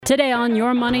Today on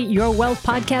Your Money, Your Wealth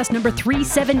podcast number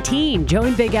 317, Joe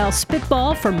and Big Al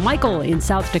spitball for Michael in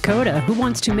South Dakota, who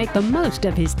wants to make the most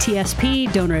of his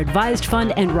TSP, donor advised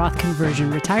fund, and Roth conversion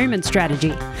retirement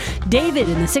strategy. David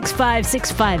in the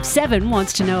 65657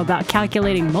 wants to know about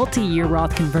calculating multi-year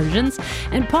Roth conversions.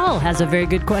 And Paul has a very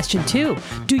good question too.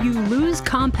 Do you lose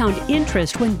compound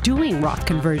interest when doing Roth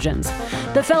conversions?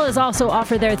 The fellas also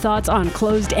offer their thoughts on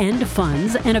closed-end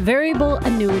funds and a variable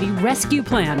annuity rescue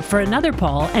plan for another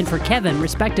Paul and for Kevin,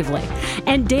 respectively.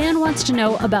 And Dan wants to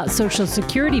know about Social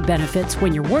Security benefits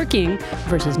when you're working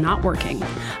versus not working.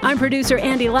 I'm producer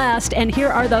Andy Last, and here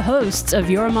are the hosts of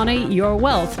Your Money, Your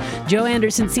Wealth, Joe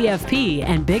Anderson, CFP,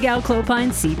 and Big Al Clopine,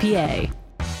 CPA.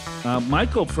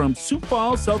 Michael from Sioux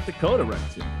Falls, South Dakota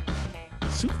writes in.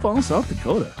 Sioux Falls, South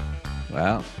Dakota.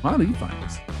 Wow. How do you find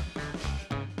us?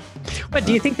 What,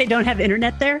 do you think they don't have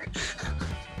internet there?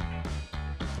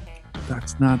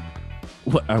 That's not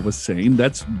what I was saying.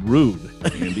 That's rude,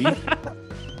 Andy.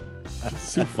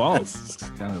 Sioux Falls is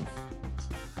kind of...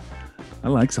 I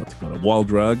like South Dakota. Wall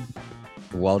Drug.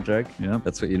 Wall Drug? Yeah.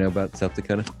 That's what you know about South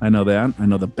Dakota? I know that. I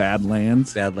know the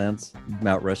Badlands. Badlands.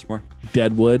 Mount Rushmore.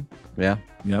 Deadwood. Yeah.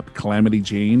 Yep. Calamity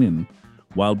Jane and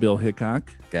Wild Bill Hickok.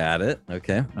 Got it.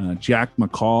 Okay. Jack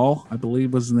McCall, I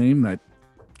believe was the name that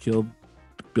killed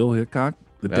Bill Hickok.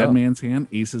 The Dead Man's Hand.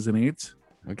 Aces and Eights.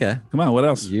 Okay. Come on. What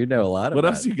else? You know a lot What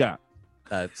about else you got?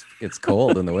 It's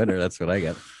cold in the winter. That's what I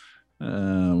got.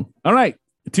 All right.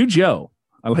 To Joe.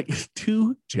 I like it.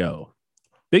 To Joe.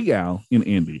 Big Al and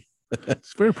Andy.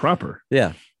 It's very proper.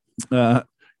 Yeah.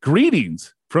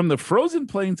 Greetings from the frozen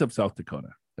plains of South Dakota.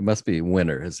 It must be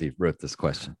winter as he wrote this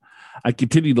question. I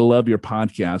continue to love your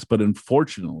podcast, but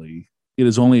unfortunately, it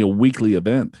is only a weekly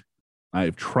event.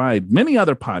 I've tried many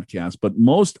other podcasts, but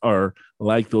most are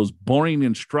like those boring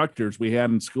instructors we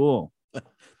had in school.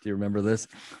 Do you remember this?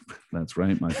 That's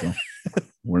right, Michael.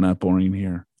 We're not boring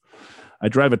here. I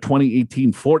drive a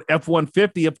 2018 Ford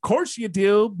F-150. Of course you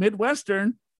do.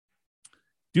 Midwestern.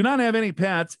 Do not have any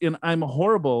pets, and I'm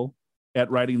horrible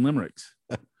at writing limericks.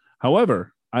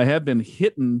 However, I have been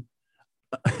hitting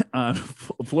on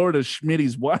Florida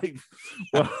Schmitty's wife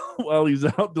while he's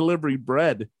out delivering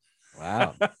bread.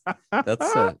 Wow.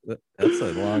 That's a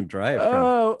long drive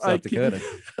from South Dakota.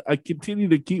 I continue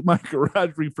to keep my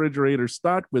garage refrigerator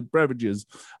stocked with beverages,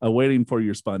 waiting for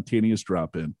your spontaneous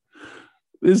drop-in.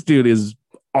 This dude is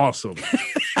awesome.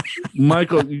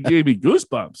 Michael, you gave me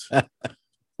goosebumps.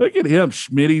 Look at him,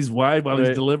 Schmitty's wife while he's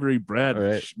delivering bread.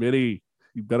 Right. Schmitty,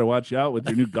 you better watch out with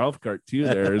your new golf cart too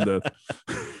there.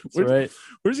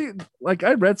 Where's he? Like,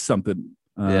 I read something.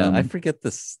 I forget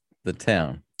the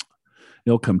town.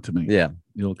 It'll come to me. Yeah.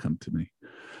 It'll come to me.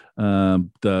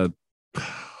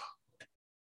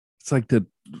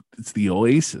 It's the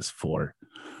oasis for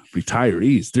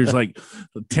retirees. There's like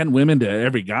 10 women to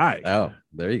every guy. Oh,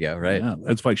 there you go. Right. Yeah,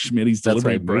 that's why Schmitty's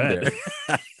delivering bread.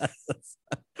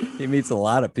 He meets a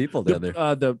lot of people down there.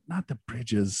 Not the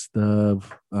bridges. I don't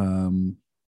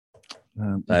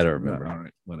remember. All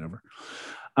right, whatever.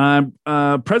 I'm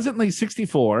presently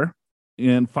 64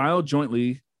 and filed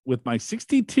jointly with my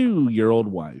 62-year-old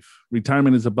wife.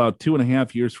 Retirement is about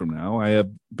 2.5 years from now. I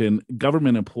have been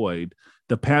government employed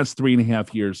the past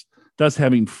 3.5 years, thus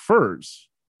having FERS,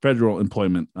 Federal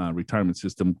Employment Retirement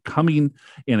System, coming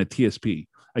in a TSP.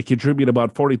 I contribute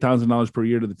about $40,000 per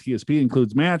year to the TSP,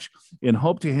 includes match, and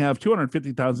hope to have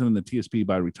 $250,000 in the TSP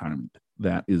by retirement.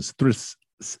 That is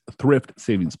thrift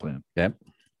savings plan. Okay.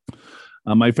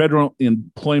 My federal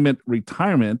employment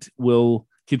retirement will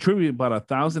contribute about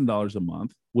 $1,000 a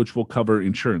month, which will cover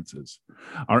insurances.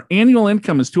 Our annual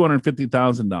income is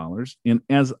 $250,000, and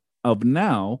as of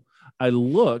now, I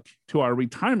look to our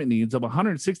retirement needs of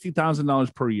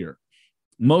 $160,000 per year,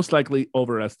 most likely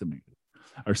overestimated.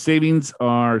 Our savings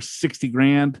are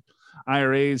 $60,000,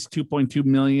 IRAs $2.2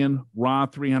 million,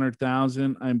 Roth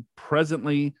 $300,000. I'm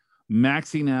presently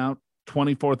maxing out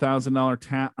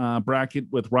 $24,000 bracket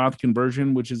with Roth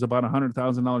conversion, which is about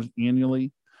 $100,000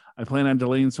 annually. I plan on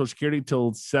delaying Social Security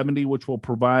till 70, which will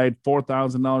provide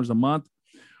 $4,000 a month.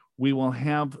 We will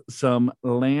have some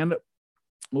land.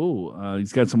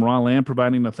 He's got some raw land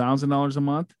providing $1,000 a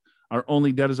month. Our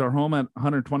only debt is our home at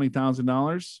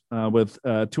 $120,000 with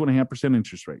 2.5%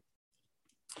 interest rate.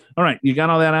 All right. You got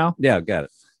all that, Al? Yeah, got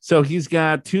it. So he's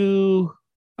got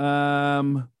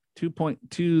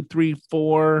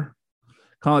 2.234,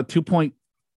 call it 2.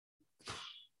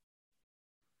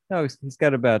 No, he's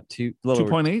got about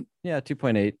 2.8. Yeah,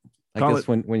 2.8. I guess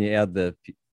when you add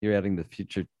you're adding the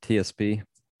future TSP.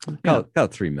 Call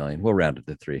it 3 million. We'll round it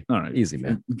to 3. All right, easy,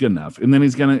 man. Good enough. And then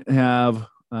he's going to have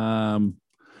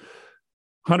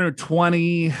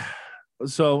 120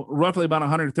 So roughly about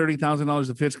 $130,000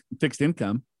 of fixed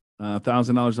income,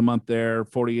 $1,000 a month there,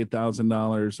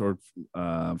 $48,000 or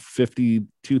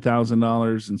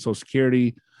 $52,000 in Social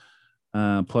Security,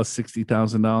 plus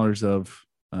 $60,000 of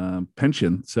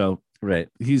pension. So right,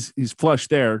 he's flush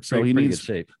there. So he needs good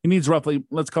shape. He needs roughly,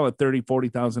 let's call it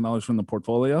 $40,000 from the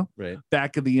portfolio. Right,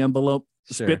 back of the envelope,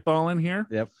 spitball in here.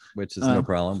 Yep, which is no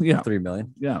problem. Yeah, $3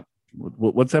 million. Yeah,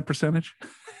 what's that percentage?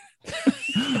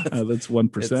 That's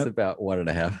 1%. It's about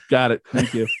 1.5. Got it.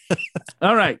 Thank you.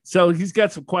 All right. So he's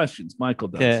got some questions. Michael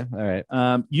does. Okay. All right.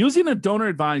 Using a donor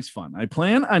advised fund, I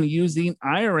plan on using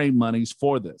IRA monies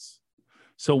for this.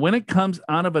 So when it comes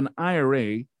out of an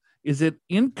IRA, is it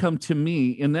income to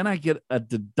me? And then I get a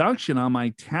deduction on my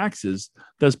taxes.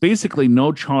 That's basically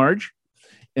no charge.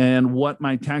 And what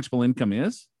my taxable income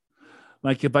is.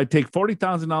 Like if I take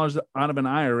 $40,000 out of an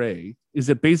IRA, is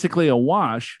it basically a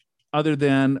wash other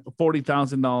than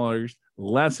 $40,000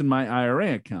 less in my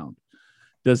IRA account?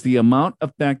 Does the amount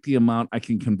affect the amount I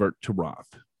can convert to Roth?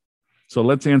 So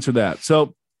let's answer that.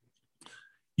 So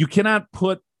you cannot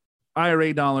put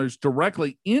IRA dollars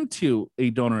directly into a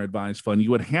donor advised fund.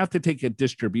 You would have to take a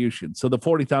distribution. So the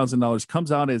 $40,000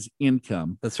 comes out as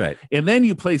income. That's right. And then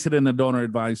you place it in the donor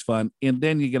advised fund, and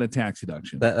then you get a tax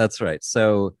deduction. That's right.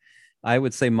 So I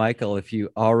would say, Michael, if you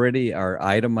already are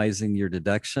itemizing your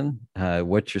deduction,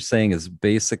 what you're saying is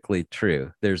basically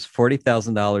true. There's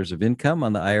 $40,000 of income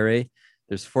on the IRA.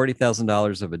 There's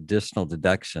 $40,000 of additional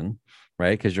deduction,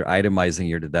 right? Because you're itemizing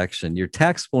your deduction. Your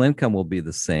taxable income will be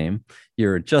the same.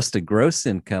 Your adjusted gross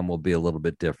income will be a little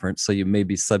bit different. So you may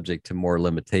be subject to more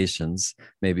limitations.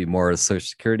 Maybe more of Social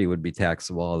Security would be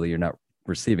taxable, although you're not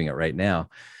receiving it right now.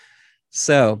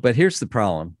 So, but here's the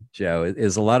problem, Joe,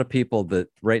 is a lot of people that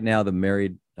right now the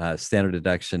married standard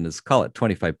deduction is, call it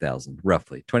 $25,000,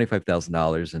 roughly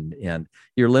 $25,000. And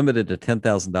you're limited to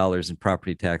 $10,000 in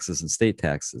property taxes and state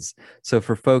taxes. So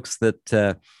for folks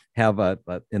that have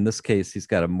in this case, he's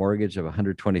got a mortgage of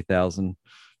 $120,000,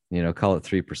 call it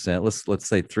 3%. Let's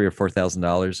say $3,000 or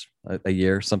 $4,000 a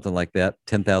year, something like that,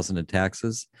 $10,000 in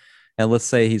taxes. And let's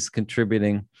say he's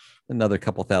contributing another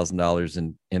couple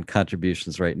 $1,000s in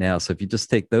contributions right now. So if you just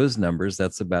take those numbers,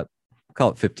 that's about,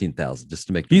 call it 15,000, just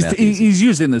to make the math easy. He's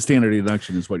using the standard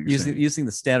deduction is what you're saying. Using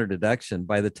the standard deduction.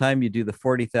 By the time you do the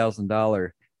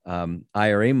 $40,000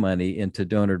 IRA money into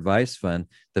donor advised fund,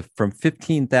 from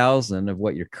 15,000 of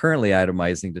what you're currently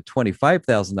itemizing to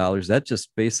 $25,000, that just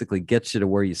basically gets you to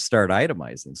where you start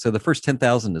itemizing. So the first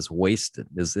 10,000 is wasted,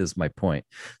 is my point.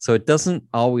 So it doesn't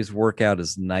always work out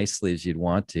as nicely as you'd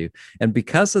want to. And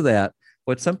because of that,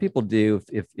 what some people do,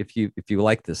 if you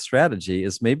like this strategy,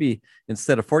 is maybe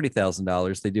instead of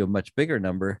 $40,000, they do a much bigger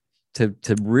number to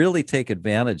really take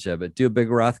advantage of it, do a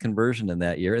big Roth conversion in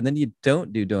that year. And then you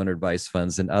don't do donor advised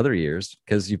funds in other years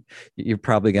because you're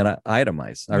probably going to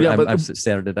itemize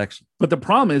standard deduction. But the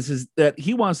problem is that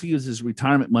he wants to use his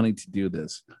retirement money to do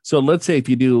this. So let's say if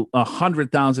you do a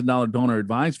 $100,000 donor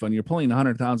advised fund, you're pulling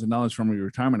 $100,000 from your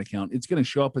retirement account. It's going to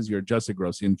show up as your adjusted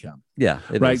gross income. Yeah.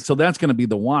 Right. Is. So that's going to be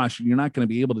the wash. You're not going to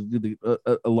be able to do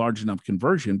a large enough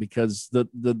conversion because the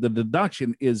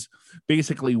deduction is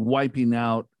basically wiping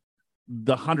out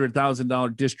the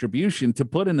 $100,000 distribution to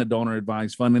put in the donor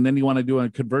advised fund. And then you want to do a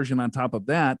conversion on top of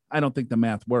that. I don't think the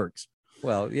math works.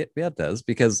 Well, yeah, it does,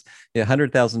 because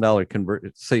 $100,000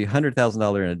 convert. So you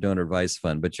 $100,000 in a donor advised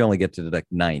fund, but you only get to deduct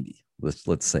 90,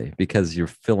 let's say, because you're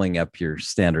filling up your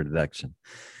standard deduction.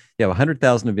 You have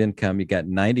 100,000 of income, you got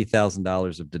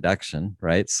 $90,000 of deduction,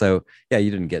 right? So yeah, you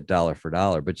didn't get dollar for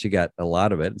dollar, but you got a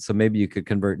lot of it. So maybe you could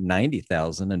convert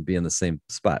 90,000 and be in the same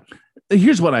spot.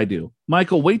 Here's what I do,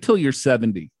 Michael, wait till you're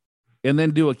 70 and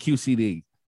then do a QCD.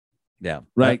 Yeah.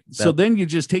 Right. So then you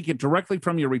just take it directly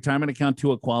from your retirement account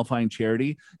to a qualifying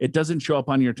charity. It doesn't show up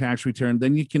on your tax return.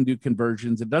 Then you can do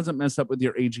conversions. It doesn't mess up with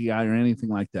your AGI or anything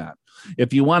like that.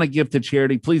 If you want to give to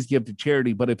charity, please give to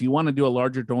charity. But if you want to do a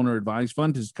larger donor advised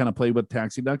fund to just kind of play with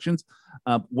tax deductions,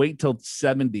 wait till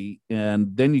 70 and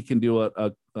then you can do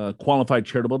a qualified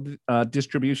charitable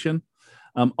distribution.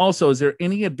 Also, is there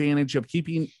any advantage of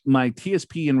keeping my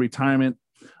TSP in retirement,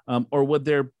 or would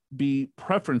there be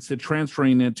preference to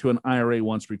transferring it to an IRA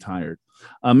once retired?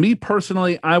 Me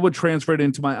personally, I would transfer it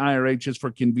into my IRA just for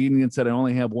convenience that I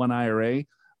only have one IRA.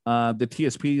 The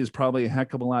TSP is probably a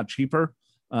heck of a lot cheaper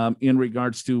in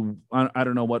regards to, I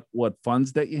don't know what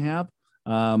funds that you have.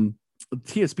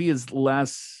 TSP is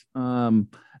less.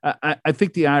 I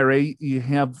think the IRA, you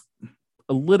have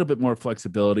a little bit more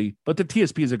flexibility, but the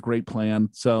TSP is a great plan.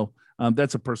 So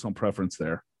that's a personal preference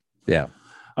there. Yeah.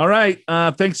 All right.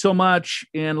 Thanks so much.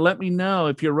 And let me know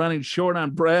if you're running short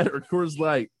on bread or Coors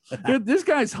Light. Dude, this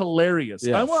guy's hilarious.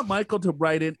 Yes. I want Michael to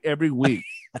write in every week.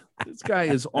 This guy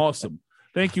is awesome.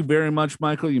 Thank you very much,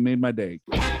 Michael. You made my day.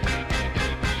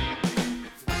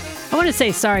 I want to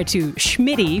say sorry to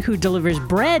Schmitty, who delivers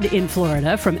bread in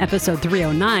Florida from episode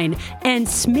 309, and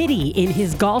Smitty in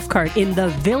his golf cart in the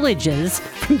Villages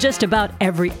from just about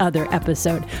every other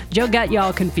episode. Joe got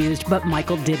y'all confused, but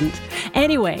Michael didn't.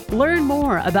 Anyway, learn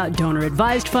more about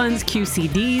donor-advised funds,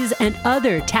 QCDs, and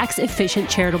other tax-efficient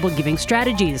charitable giving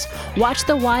strategies. Watch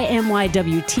the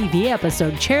YMYW TV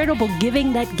episode, Charitable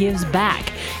Giving That Gives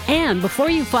Back. And before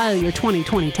you file your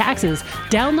 2020 taxes,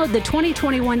 download the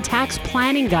 2021 Tax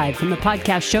Planning Guide from the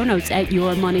podcast show notes at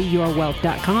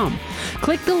yourmoneyyourwealth.com.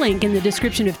 Click the link in the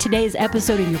description of today's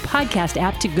episode in your podcast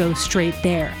app to go straight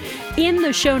there. In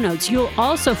the show notes, you'll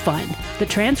also find the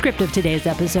transcript of today's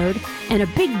episode and a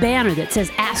big banner that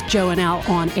says Ask Joe and Al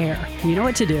on air. You know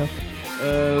what to do.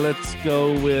 Let's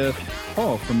go with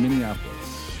Paul from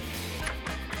Minneapolis.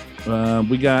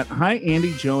 We got, hi,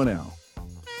 Andy, Joe, and Al.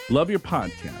 Love your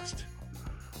podcast.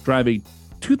 Drive a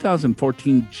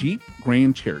 2014 Jeep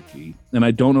Grand Cherokee, and I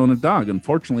don't own a dog.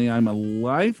 Unfortunately, I'm a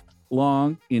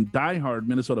lifelong and diehard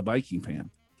Minnesota Viking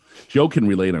fan. Joe can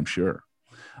relate, I'm sure.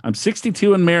 I'm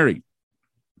 62 and married.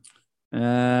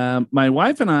 My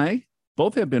wife and I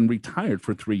both have been retired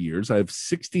for 3 years. I have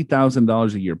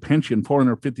 $60,000 a year pension,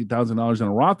 $450,000 in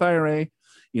a Roth IRA,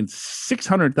 and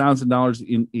 $600,000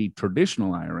 in a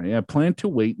traditional IRA. I plan to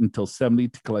wait until 70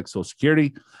 to collect Social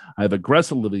Security. I have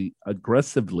aggressively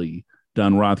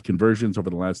done Roth conversions over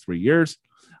the last 3 years.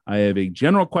 I have a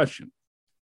general question.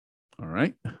 All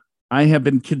right. I have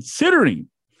been considering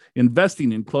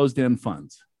investing in closed-end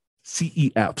funds,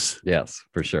 CEFs. Yes,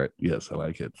 for sure. Yes, I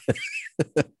like it.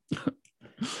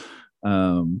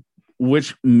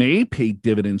 Which may pay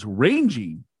dividends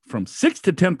ranging from 6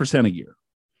 to 10% a year.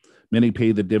 Many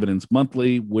pay the dividends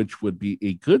monthly, which would be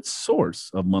a good source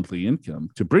of monthly income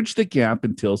to bridge the gap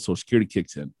until Social Security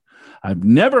kicks in. I've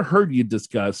never heard you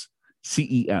discuss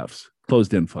CEFs,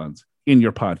 closed-end funds, in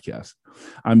your podcast.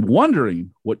 I'm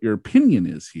wondering what your opinion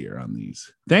is here on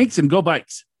these. Thanks and go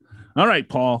Bikes. All right,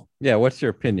 Paul. Yeah, what's your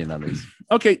opinion on these?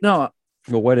 Okay, no.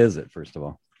 Well, what is it, first of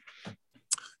all?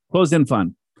 Closed-end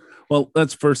fund. Well,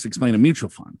 let's first explain a mutual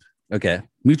fund. Okay.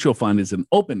 Mutual fund is an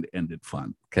open-ended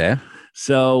fund. Okay.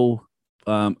 So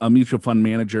a mutual fund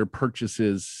manager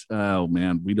purchases, we're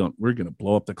going to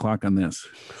blow up the clock on this.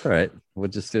 All right. We'll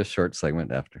just do a short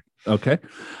segment after. Okay.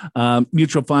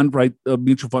 Mutual fund, right? A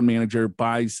mutual fund manager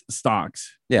buys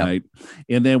stocks. Yeah. Right.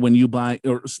 And then when you buy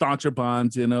or stocks or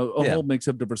bonds in a whole mix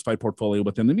of diversified portfolio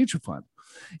within the mutual fund.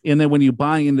 And then when you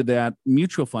buy into that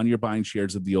mutual fund, you're buying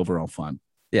shares of the overall fund.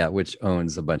 Yeah. Which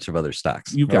owns a bunch of other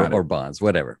stocks or bonds,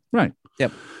 whatever. Right.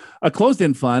 Yep. A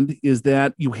closed-end fund is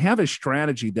that you have a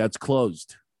strategy that's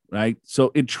closed, right?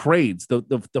 So it trades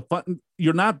the fund.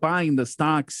 You're not buying the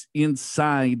stocks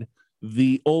inside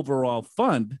the overall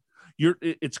fund.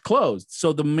 It's closed.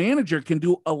 So the manager can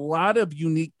do a lot of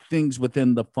unique things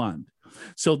within the fund.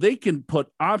 So they can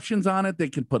put options on it. They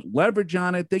can put leverage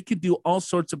on it. They can do all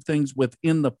sorts of things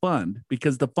within the fund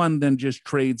because the fund then just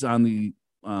trades on the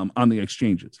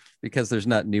exchanges. Because there's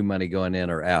not new money going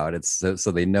in or out. It's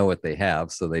so they know what they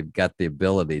have. So they've got the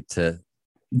ability to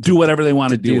do whatever they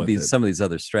want to do with some of these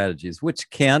other strategies, which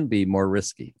can be more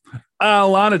risky. A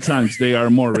lot of times they are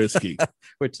more risky,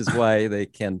 which is why they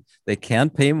can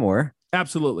pay more.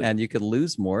 Absolutely. And you could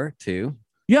lose more too.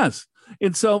 Yes.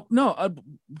 And so,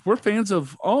 we're fans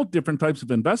of all different types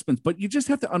of investments, but you just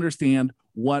have to understand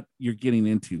what you're getting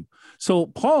into. So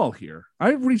Paul here,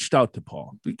 I reached out to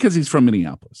Paul because he's from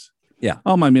Minneapolis. Yeah.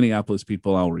 All my Minneapolis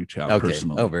people, I'll reach out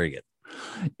personally. Oh, very good.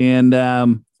 And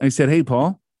I said, hey,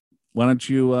 Paul, why don't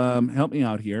you help me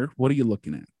out here? What are you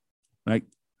looking at? Like,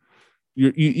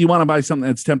 you want to buy something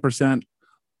that's 10%?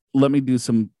 Let me do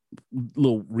some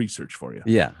little research for you.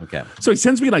 Yeah. Okay. So he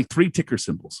sends me like 3 ticker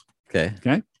symbols. Okay.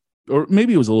 Or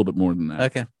maybe it was a little bit more than that.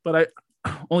 Okay. But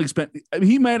I only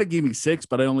he might have gave me 6,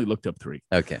 but I only looked up 3.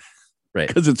 Okay. Right.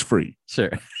 Because it's free.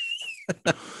 Sure.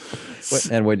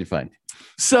 And what did you find?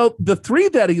 So the 3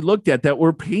 that he looked at that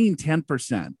were paying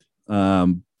 10%,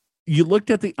 you looked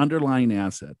at the underlying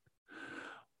asset.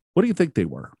 What do you think they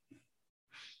were?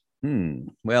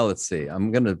 Well, let's see.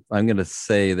 I'm gonna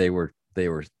say they were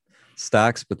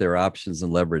stocks, but there are options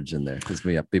and leverage in there. This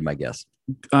may be my guess.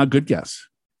 Good guess.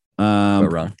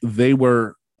 Wrong. They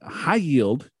were high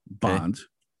yield bonds.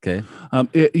 Okay.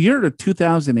 Year of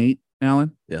 2008,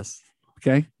 Alan. Yes.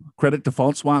 Okay. Credit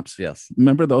default swaps. Yes.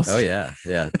 Remember those? Oh yeah.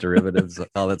 Yeah. Derivatives,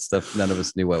 all that stuff. None of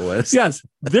us knew what was. Yes.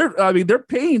 They're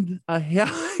paying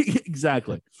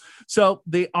exactly. So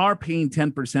they are paying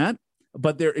 10%,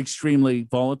 but they're extremely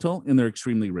volatile and they're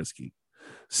extremely risky.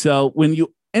 So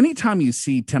anytime you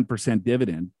see 10%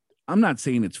 dividend, I'm not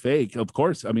saying it's fake. Of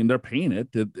course, I mean, they're paying it.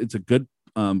 It's a good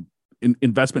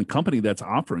investment company that's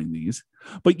offering these,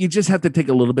 but you just have to take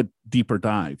a little bit deeper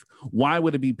dive. Why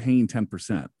would it be paying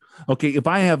 10%? Okay, if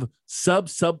I have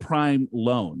subprime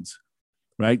loans,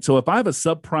 right? So if I have a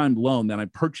subprime loan that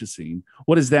I'm purchasing,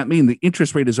 what does that mean? The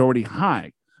interest rate is already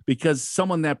high because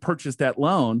someone that purchased that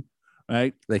loan,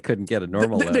 right? They couldn't get a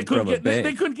normal loan from a bank.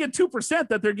 They couldn't get 2%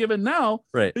 that they're given now.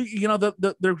 Right. You know,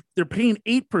 they're paying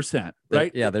 8%,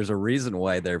 right? Yeah, there's a reason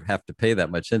why they have to pay that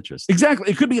much interest.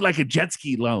 Exactly. It could be like a jet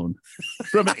ski loan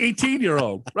from an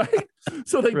 18-year-old, right?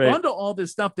 So they bundle all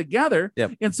this stuff together.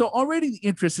 Yep. And so already the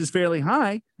interest is fairly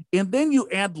high. And then you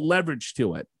add leverage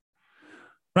to it,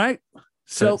 right?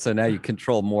 So now you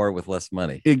control more with less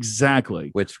money.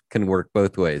 Exactly. Which can work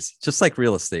both ways. Just like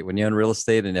real estate. When you own real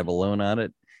estate and you have a loan on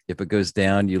it, if it goes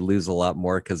down, you lose a lot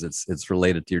more because it's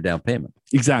related to your down payment.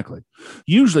 Exactly.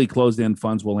 Usually closed-end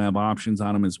funds will have options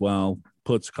on them as well,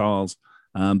 puts, calls.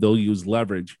 They'll use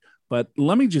leverage. But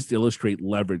let me just illustrate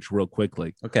leverage real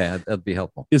quickly. Okay, that'd be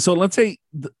helpful. So let's say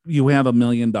you have $1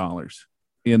 million,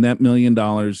 and that $1 million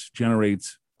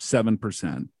generates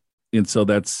 7%. And so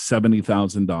that's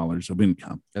 $70,000 of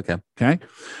income. Okay.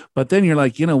 But then you're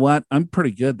like, you know what? I'm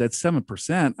pretty good. That's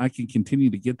 7%. I can continue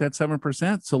to get that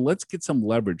 7%. So let's get some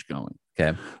leverage going.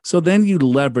 Okay. So then you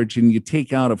leverage and you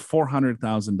take out a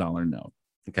 $400,000 note.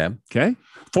 Okay.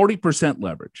 40%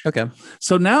 leverage. Okay.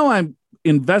 So now I'm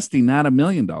investing not $1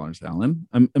 million, Alan.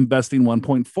 I'm investing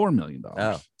 $1.4 million.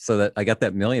 Oh, so that I got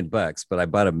that $1 million, but I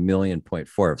bought $1.4 million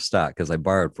of stock because I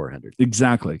borrowed 400.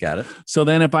 Exactly. Got it. So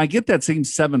then if I get that same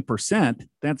 7%,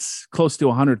 that's close to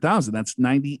 100,000. That's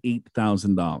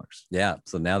 $98,000. Yeah.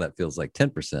 So now that feels like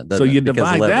 10%. So you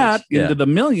divide that into the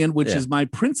million, which Yeah. is my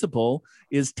principal,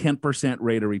 is 10%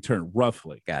 rate of return,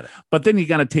 roughly. Got it. But then you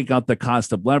got to take out the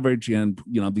cost of leverage, and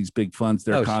these big funds,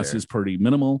 their cost sure. is pretty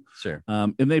minimal. Sure.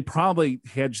 And they probably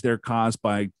hedge their cost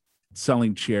by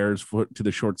selling shares to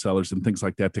the short sellers and things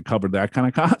like that to cover that kind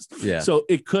of cost. Yeah. So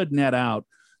it could net out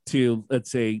to,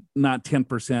 let's say, not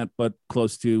 10%, but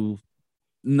close to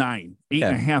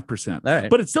 8.5%. All right.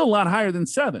 But it's still a lot higher than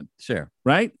 7%. Sure.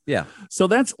 Right? Yeah. So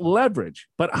that's leverage.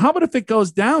 But how about if it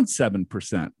goes down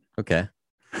 7%? Okay.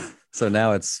 So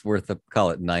now it's worth call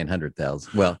it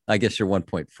 900,000. Well, I guess your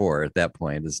 1.4 at that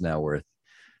point is now worth,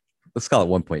 let's call it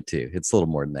 1.2. It's a little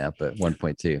more than that, but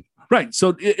 1.2. Right.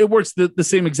 So it works the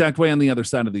same exact way on the other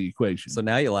side of the equation. So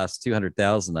now you lost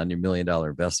 200,000 on your $1 million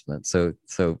investment. So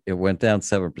it went down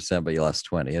 7%, but you lost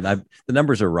 20. And the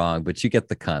numbers are wrong, but you get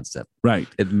the concept. Right.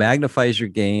 It magnifies your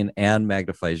gain and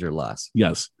magnifies your loss.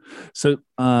 Yes. So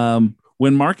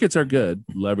when markets are good,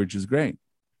 leverage is great.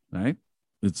 Right.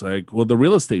 It's like, well, the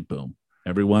real estate boom.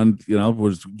 Everyone,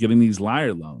 was getting these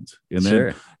liar loans. And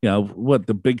then, Sure.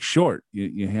 The Big Short,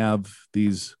 you have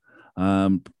these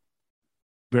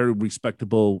very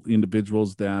respectable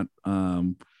individuals that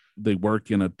they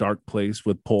work in a dark place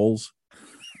with poles.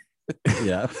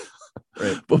 Yeah.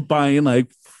 Right. But buying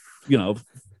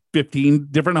 15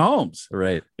 different homes.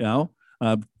 Right.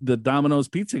 The Domino's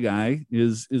pizza guy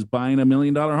is buying $1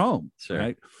 million home, Sure.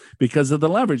 right? Because of the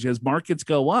leverage. As markets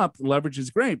go up, leverage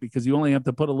is great because you only have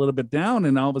to put a little bit down,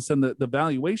 and all of a sudden the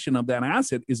valuation of that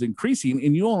asset is increasing,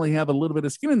 and you only have a little bit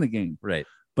of skin in the game. Right.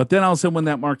 But then all of a sudden when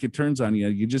that market turns on you,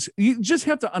 you just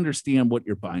have to understand what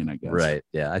you're buying, I guess. Right.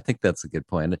 Yeah. I think that's a good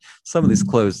point. Some of these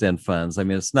closed-end funds, I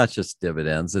mean, it's not just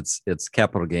dividends, it's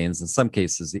capital gains, in some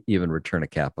cases, even return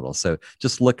of capital. So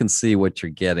just look and see what you're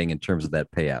getting in terms of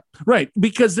that payout. Right.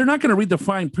 Because they're not going to read the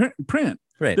fine print.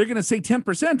 Right. They're going to say 10%.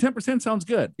 10% sounds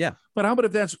good. Yeah. But how about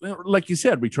if that's, like you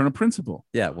said, return of principal?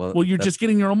 Yeah. Well, you're just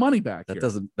getting your own money back.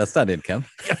 That's not income.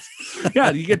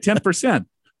 Yeah. You get 10%.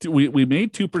 We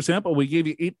made 2%, but we gave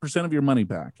you 8% of your money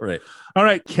back. Right. All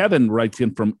right. Kevin writes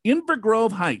in from Inver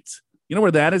Grove Heights. You know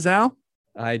where that is, Al?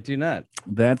 I do not.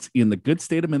 That's in the good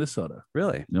state of Minnesota.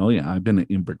 Really? Oh, yeah. I've been to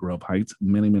Inver Grove Heights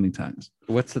many, many times.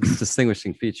 What's its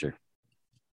distinguishing feature?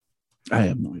 I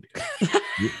have no idea.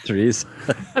 Trees.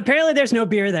 Apparently, there's no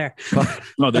beer there.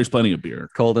 No, there's plenty of beer.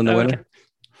 Cold in the winter?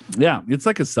 Yeah. It's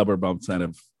like a suburb outside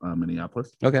of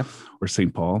Minneapolis. Okay. Or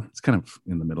St. Paul. It's kind of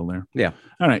in the middle there. Yeah.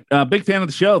 All right. Big fan of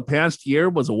the show. Past year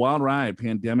was a wild ride.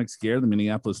 Pandemic scare, the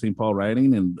Minneapolis St. Paul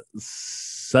rioting, and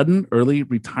sudden early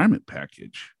retirement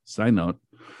package. Side note,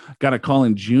 got a call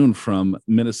in June from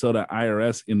Minnesota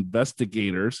IRS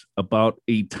investigators about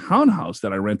a townhouse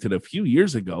that I rented a few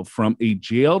years ago from a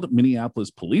jailed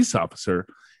Minneapolis police officer,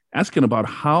 asking about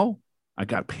how I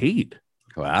got paid.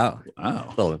 Wow.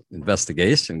 Wow. A little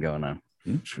investigation going on.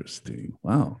 Interesting.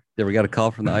 Wow. You ever got a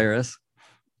call from the IRS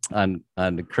on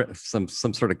some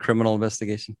sort of criminal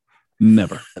investigation?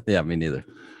 Never. Yeah, me neither.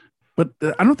 But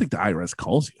I don't think the IRS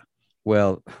calls you.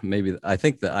 Well, maybe I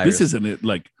think the IRS. This isn't it.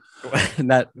 Like,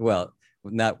 not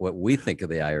what we think of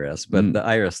the IRS, but the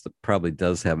IRS probably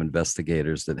does have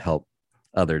investigators that help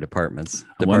other departments.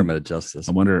 Department of Justice.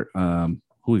 I wonder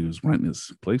who he was renting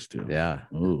his place to. Yeah,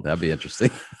 Ooh. that'd be interesting.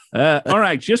 All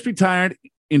right, just retired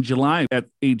in July at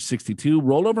age 62.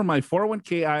 Rolled over my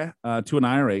 401k to an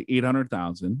IRA,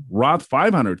 $800,000, Roth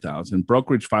 $500,000,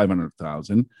 brokerage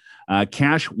 $500,000,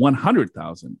 cash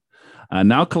 $100,000.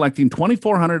 Now collecting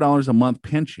 $2,400 a month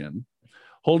pension,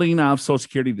 holding off Social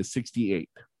Security to 68.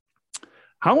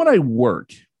 How would I work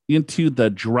into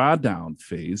the drawdown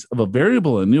phase of a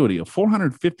variable annuity of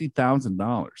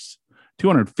 $450,000?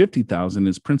 $250,000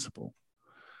 is principal.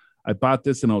 I bought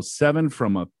this in 2007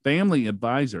 from a family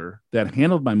advisor that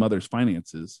handled my mother's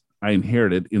finances. I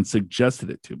inherited and suggested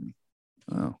it to me.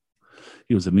 Oh,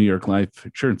 he was a New York Life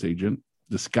insurance agent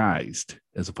disguised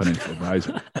as a financial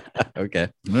advisor. Okay.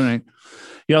 All right.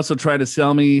 He also tried to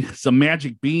sell me some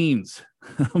magic beans,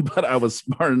 but I was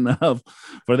smart enough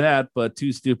for that, but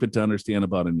too stupid to understand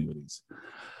about annuities.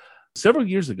 Several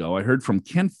years ago, I heard from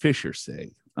Ken Fisher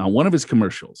say on one of his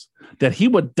commercials that he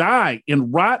would die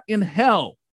and rot in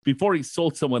hell before he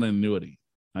sold someone an annuity.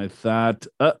 I thought,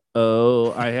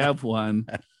 I have one.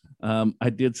 I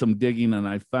did some digging and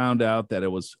I found out that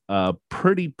it was a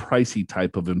pretty pricey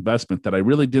type of investment that I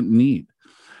really didn't need.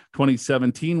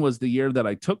 2017 was the year that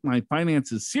I took my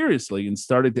finances seriously and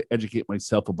started to educate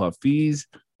myself about fees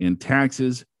and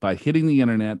taxes by hitting the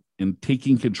internet and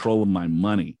taking control of my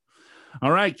money.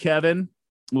 All right, Kevin.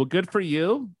 Well, good for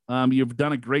you. You've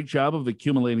done a great job of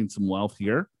accumulating some wealth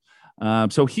here.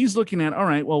 So he's looking at, all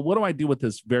right, well, what do I do with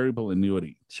this variable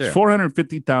annuity? Sure.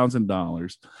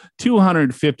 $450,000,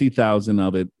 $250,000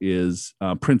 of it is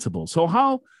principal. So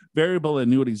how variable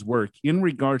annuities work in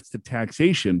regards to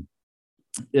taxation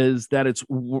is that it's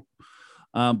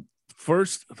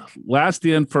last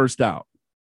in, first out.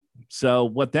 So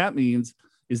what that means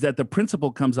is that the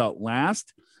principal comes out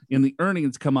last and the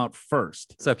earnings come out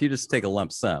first. So if you just take a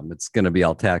lump sum, it's going to be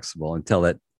all taxable until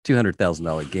that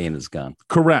 $200,000 gain is gone.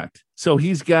 Correct. So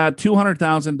he's got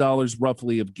 $200,000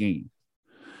 roughly of gain.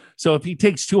 So if he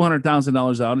takes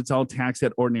 $200,000 out, it's all taxed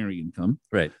at ordinary income.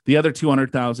 Right. The other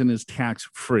 $200,000 is tax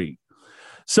free.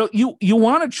 So you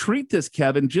want to treat this,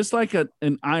 Kevin, just like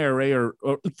an IRA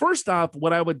or first off,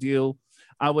 what I would do,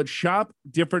 I would shop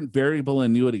different variable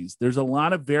annuities. There's a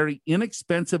lot of very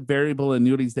inexpensive variable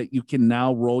annuities that you can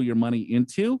now roll your money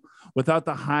into without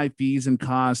the high fees and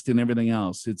cost and everything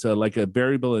else. It's like a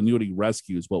variable annuity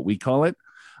rescue is what we call it.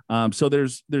 So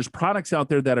there's products out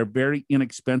there that are very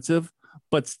inexpensive,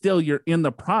 but still you're in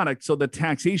the product. So the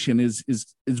taxation is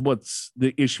what's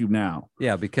the issue now.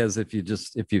 Yeah, because if you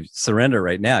surrender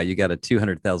right now, you got a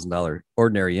 $200,000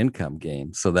 ordinary income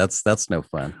gain. So that's no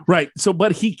fun. Right. So,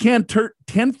 but he can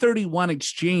 1031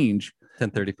 exchange.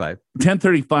 1035.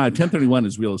 1031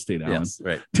 is real estate, Alan. Yes,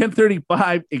 right.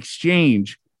 1035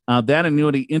 exchange that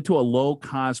annuity into a low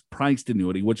cost priced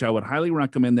annuity, which I would highly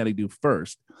recommend that he do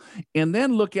first. And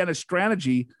then look at a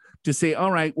strategy to say,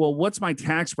 all right, well, what's my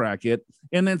tax bracket?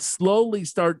 And then slowly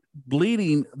start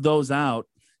bleeding those out,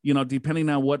 depending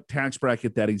on what tax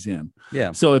bracket that he's in.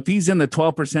 Yeah. So if he's in the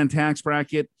 12% tax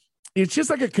bracket, it's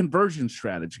just like a conversion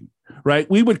strategy, right?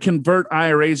 We would convert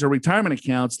IRAs or retirement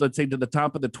accounts, let's say to the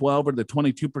top of the 12 or the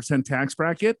 22% tax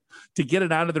bracket to get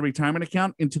it out of the retirement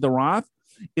account into the Roth.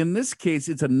 In this case,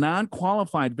 it's a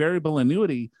non-qualified variable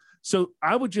annuity. So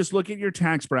I would just look at your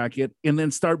tax bracket and then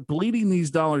start bleeding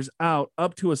these dollars out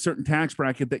up to a certain tax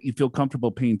bracket that you feel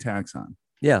comfortable paying tax on.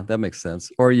 Yeah, that makes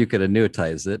sense. Or you could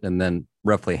annuitize it and then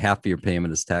roughly half of your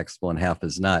payment is taxable and half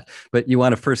is not. But you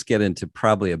want to first get into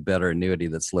probably a better annuity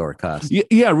that's lower cost.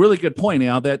 Yeah, really good point,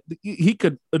 Al, that he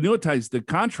could annuitize the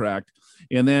contract.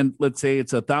 And then let's say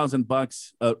it's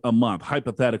 $1,000 a month,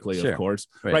 hypothetically, sure. Of course,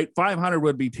 right? 500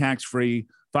 would be tax-free.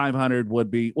 500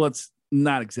 would be, well, it's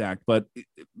not exact, but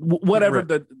whatever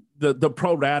the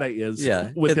pro rata is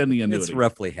within the annuity. It's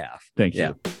roughly half. Thank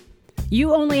you.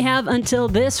 You only have until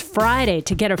this Friday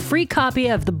to get a free copy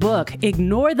of the book,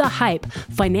 Ignore the Hype,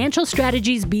 Financial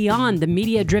Strategies Beyond the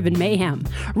Media-Driven Mayhem,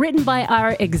 written by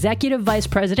our Executive Vice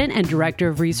President and Director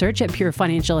of Research at Pure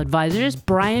Financial Advisors,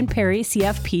 Brian Perry,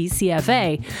 CFP,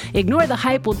 CFA. Ignore the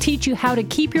Hype will teach you how to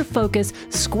keep your focus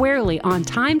squarely on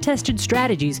time-tested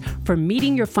strategies for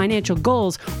meeting your financial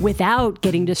goals without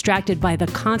getting distracted by the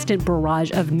constant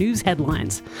barrage of news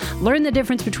headlines. Learn the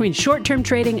difference between short-term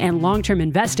trading and long-term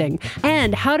investing,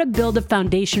 and how to build a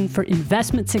foundation for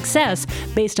investment success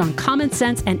based on common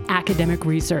sense and academic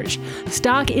research.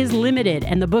 Stock is limited,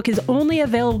 and the book is only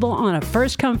available on a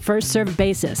first-come, first-served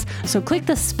basis. So click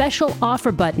the special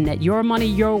offer button at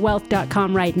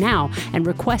yourmoneyyourwealth.com right now and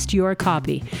request your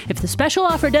copy. If the special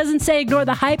offer doesn't say ignore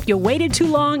the hype, you waited too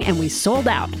long and we sold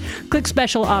out. Click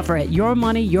special offer at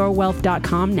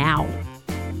yourmoneyyourwealth.com now.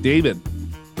 David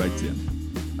writes in.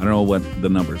 I don't know what the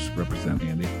numbers represent,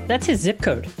 Andy. That's his zip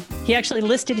code. He actually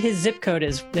listed his zip code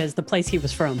as the place he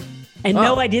was from. And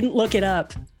no, I didn't look it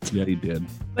up. Yeah, he did.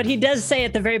 But he does say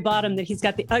at the very bottom that he's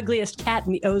got the ugliest cat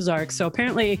in the Ozarks. So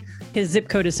apparently his zip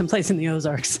code is someplace in the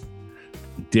Ozarks.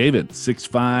 David,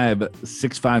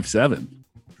 65657.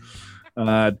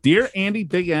 Dear Andy,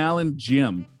 Big Al, and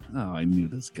Jim. Oh, I knew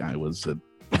this guy was a...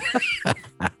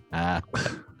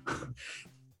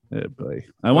 Hey, boy.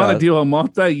 I want to do a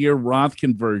multi-year Roth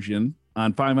conversion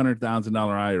on $500,000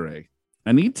 IRA.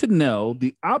 I need to know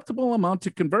the optimal amount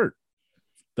to convert.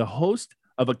 The host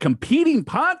of a competing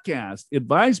podcast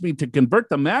advised me to convert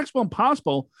the maximum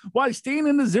possible while staying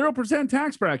in the 0%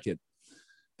 tax bracket.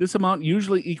 This amount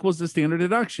usually equals the standard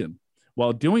deduction.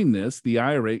 While doing this, the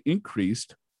IRA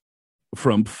increased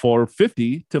from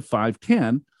 $450 to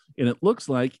 $510, and it looks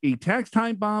like a tax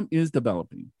time bomb is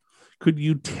developing. Could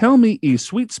you tell me a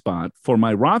sweet spot for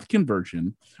my Roth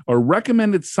conversion or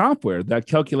recommended software that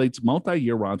calculates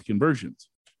multi-year Roth conversions?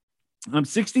 I'm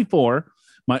 64.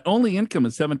 My only income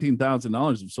is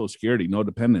 $17,000 of Social Security, no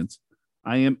dependents.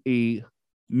 I am a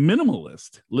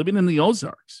minimalist living in the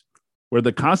Ozarks, where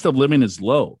the cost of living is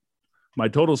low. My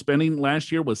total spending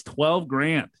last year was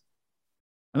 $12,000.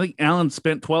 I think Alan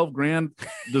spent $12,000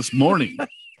 this morning.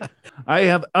 I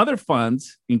have other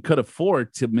funds and could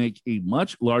afford to make a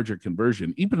much larger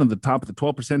conversion, even at the top of the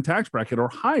 12% tax bracket or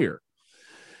higher,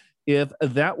 if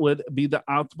that would be the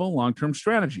optimal long-term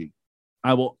strategy.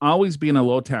 I will always be in a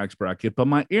low tax bracket, but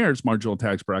my heirs' marginal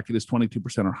tax bracket is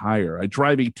 22% or higher. I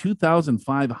drive a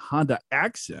 2005 Honda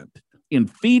Accent in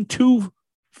feed to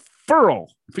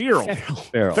feral. What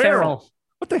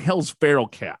the hell's feral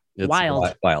cat? It's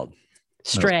wild.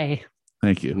 Stray.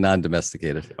 Thank you.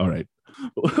 Non-domesticated. All right.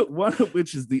 One of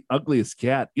which is the ugliest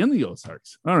cat in the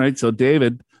Ozarks. All right. So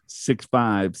David,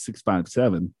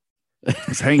 65657,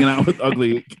 is hanging out with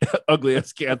ugly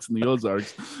ass cats in the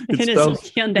Ozarks. In his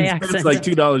Hyundai Accent. It's like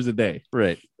 $2 a day.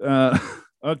 Right.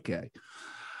 Okay.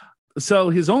 So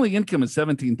his only income is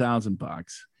 $17,000.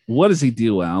 What does he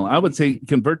do, Al? I would say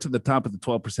convert to the top of the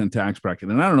 12% tax bracket.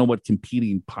 And I don't know what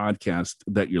competing podcast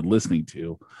that you're listening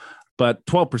to, but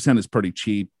 12% is pretty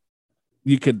cheap.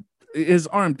 His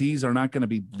RMDs are not going to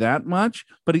be that much,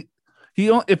 but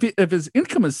if his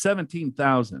income is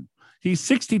 $17,000, he's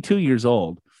 62 years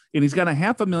old and he's got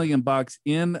 $500,000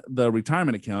 in the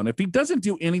retirement account. If he doesn't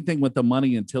do anything with the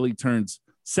money until he turns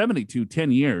 72,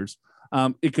 10 years,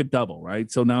 it could double,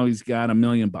 right? So now he's got $1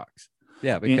 million.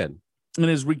 Yeah, we could. And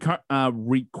his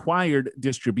required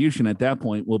distribution at that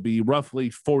point will be roughly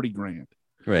 $40,000.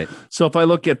 Right. So if I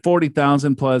look at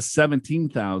 40,000 plus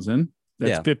 17,000,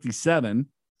 that's 57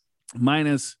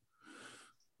 minus,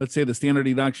 let's say the standard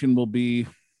deduction will be,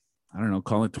 I don't know,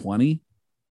 call it 20.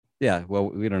 Yeah. Well,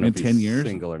 we don't know in if 10 he's years,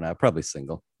 single or not. Probably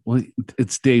single. Well,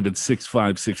 it's David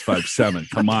 65657.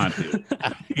 Come on, dude.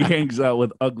 He hangs out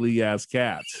with ugly ass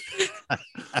cats.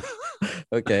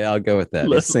 Okay, I'll go with that.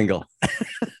 He's single.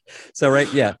 So right,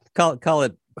 yeah, call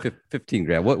it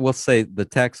 $15,000. We'll say the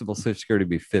taxable Social Security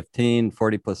be 15.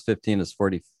 40 plus 15 is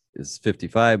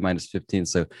 55 minus 15.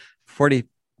 So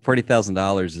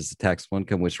 $40,000 is the taxable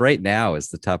income, which right now is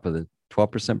the top of the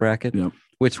 12% bracket,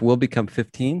 which will become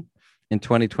 15 in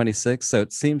 2026. So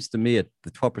it seems to me at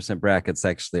the 12% bracket's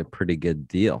actually a pretty good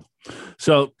deal.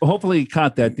 So hopefully you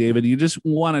caught that, David. You just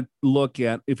want to look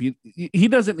at he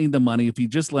doesn't need the money. If you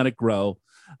just let it grow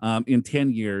in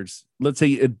 10 years, let's say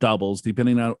it doubles,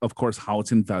 depending on, of course, how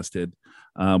it's invested.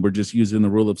 We're just using the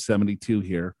rule of 72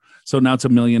 here. So now it's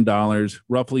 $1 million.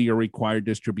 Roughly your required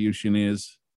distribution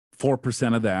is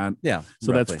 4% of that. Yeah.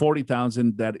 So roughly. That's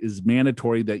 40,000. That is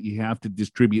mandatory that you have to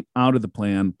distribute out of the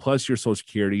plan, plus your Social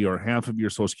Security, or half of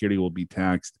your Social Security will be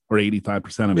taxed, or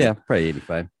 85% of it. Yeah, probably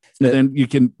 85. And then you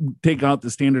can take out the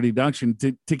standard deduction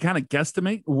to kind of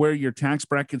guesstimate where your tax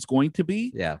bracket's going to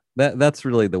be. Yeah, that's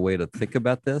really the way to think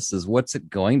about this, is what's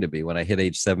it going to be when I hit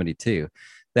age 72?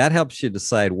 That helps you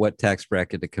decide what tax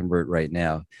bracket to convert right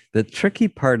now. The tricky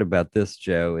part about this,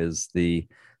 Joe, is the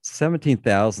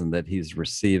 $17,000 that he's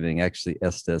receiving, actually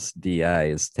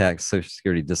SSDI, is tax Social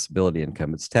Security disability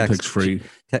income. It's tax-free.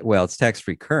 It's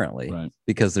tax-free currently, right,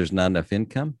 because there's not enough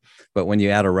income. But when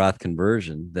you add a Roth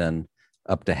conversion, then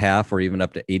up to half or even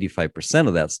up to 85%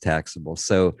 of that's taxable.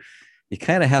 So you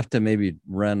kind of have to maybe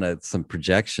run some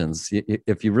projections.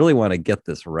 If you really want to get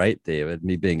this right, David,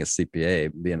 me being a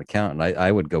CPA, being an accountant,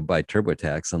 I would go buy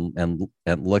TurboTax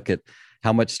and look at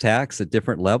how much tax at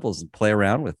different levels and play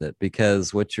around with it,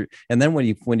 because and then when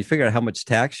you figure out how much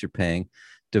tax you're paying,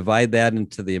 divide that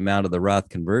into the amount of the Roth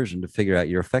conversion to figure out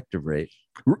your effective rate.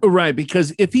 Right,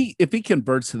 because if he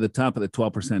converts to the top of the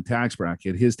 12% tax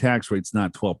bracket, his tax rate's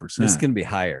not 12%. It's going to be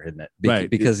higher, isn't it? Right,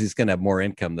 because he's going to have more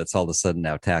income that's all of a sudden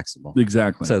now taxable.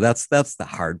 Exactly. So that's the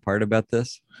hard part about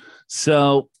this.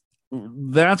 So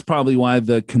that's probably why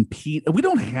we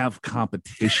don't have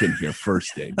competition here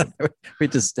first, David. We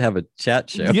just have a chat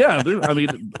show. Yeah,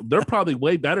 they're probably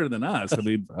way better than us. I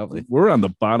mean, probably. We're on the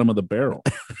bottom of the barrel.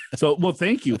 So, well,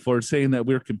 thank you for saying that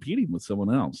we're competing with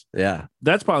someone else. Yeah.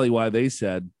 That's probably why they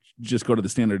said just go to the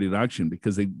standard deduction,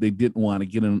 because they didn't want to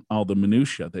get in all the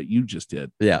minutia that you just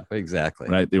did. Yeah, exactly.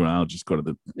 Right. They were, I'll just go to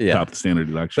the top of the standard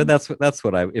deduction. But that's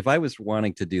what if I was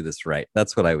wanting to do this right,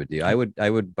 that's what I would do. I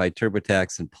would buy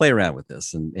TurboTax and play around with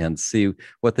this and see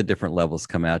what the different levels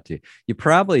come out to. You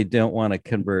probably don't want to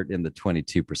convert in the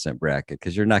 22% bracket,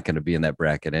 because you're not going to be in that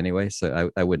bracket anyway.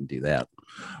 So I wouldn't do that.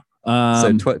 So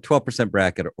 12%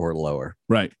 bracket or lower.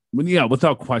 Right. Well, yeah,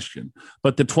 without question.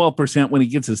 But the 12%, when he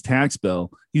gets his tax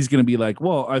bill, he's going to be like,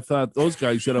 well, I thought those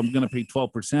guys said I'm going to pay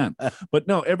 12%. But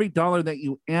no, every dollar that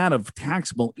you add of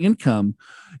taxable income,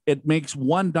 it makes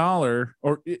 $1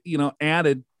 or,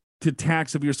 added to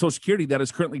tax of your Social Security that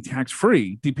is currently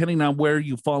tax-free, depending on where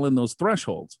you fall in those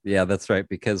thresholds. Yeah, that's right.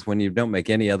 Because when you don't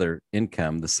make any other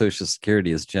income, the Social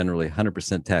Security is generally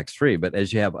 100% tax-free. But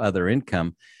as you have other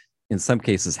income, in some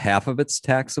cases, half of it's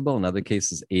taxable. In other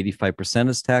cases, 85%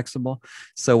 is taxable.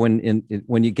 So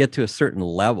when you get to a certain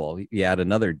level, you add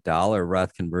another dollar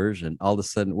Roth conversion, all of a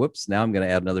sudden, whoops, now I'm going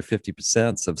to add another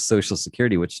 50% of Social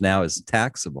Security, which now is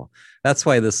taxable. That's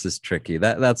why this is tricky.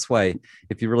 That's why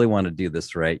if you really want to do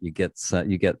this right, you get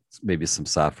maybe some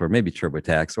software, maybe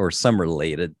TurboTax or some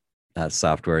related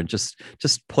software, and just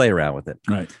play around with it.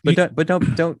 Right. But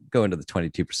don't go into the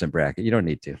 22% bracket. You don't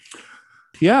need to.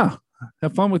 Yeah.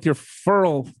 Have fun with your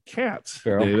feral cats,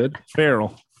 David.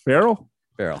 Feral.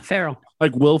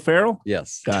 Like Will Ferrell?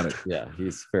 Yes. Got it. Yeah,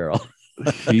 he's feral.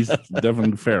 He's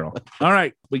definitely feral. All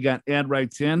right. We got Ed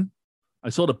writes in.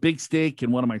 I sold a big stake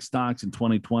in one of my stocks in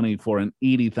 2020 for an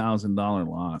 $80,000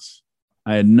 loss.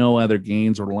 I had no other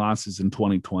gains or losses in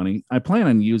 2020. I plan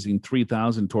on using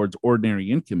 $3,000 towards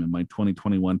ordinary income in my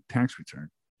 2021 tax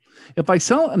return. If I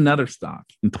sell another stock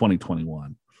in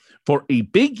 2021 for a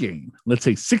big gain, let's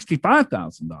say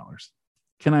 $65,000,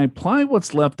 can I apply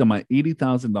what's left of my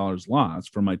 $80,000 loss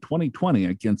for my 2020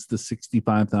 against the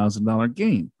 $65,000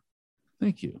 gain?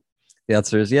 Thank you. The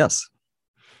answer is yes.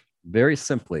 Very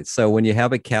simply. So when you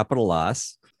have a capital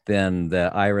loss, then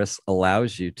the IRS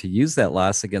allows you to use that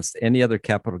loss against any other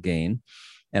capital gain.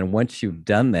 And once you've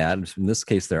done that, in this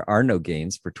case, there are no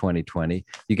gains for 2020,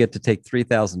 you get to take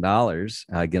 $3,000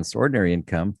 against ordinary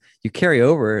income. You carry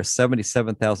over a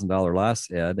 $77,000 loss,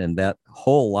 Ed, and that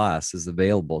whole loss is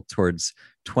available towards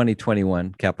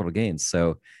 2021 capital gains.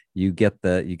 So you get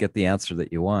the answer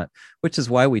that you want, which is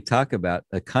why we talk about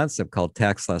a concept called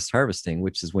tax loss harvesting,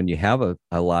 which is when you have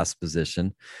a loss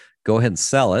position, go ahead and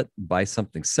sell it, buy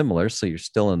something similar so you're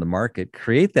still in the market,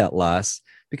 create that loss,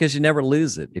 because you never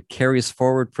lose it. It carries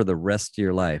forward for the rest of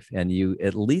your life. And you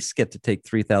at least get to take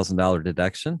 $3,000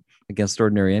 deduction against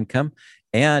ordinary income.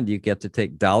 And you get to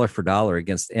take dollar for dollar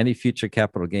against any future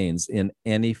capital gains in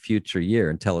any future year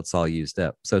until it's all used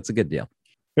up. So it's a good deal.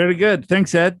 Very good.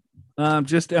 Thanks, Ed.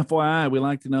 Just FYI, we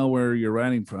like to know where you're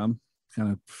writing from.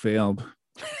 Kind of failed.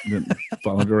 Didn't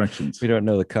follow directions. We don't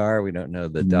know the car. We don't know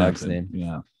the dog's name.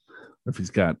 Yeah. Or if he's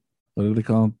got, what do they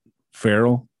call him?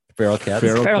 Feral cats.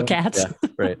 Feral cats. Yeah,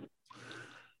 right.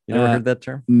 You never heard that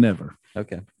term? Never.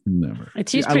 Okay. Never.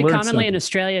 It's used pretty commonly in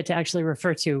Australia to actually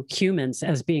refer to humans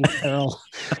as being feral.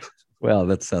 Well,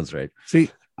 that sounds right.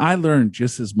 See, I learned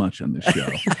just as much on this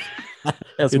show.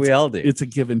 As we all do. It's a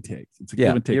give and take. It's a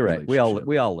give and take. You're right. We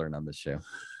all learn on this show.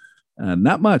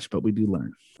 Not much, but we do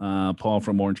learn. Paul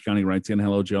from Orange County writes in,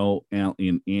 hello, Joe, Al,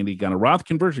 and Andy. Got a Roth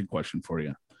conversion question for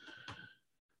you.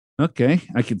 Okay,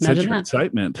 I can sense your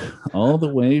excitement all the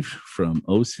way from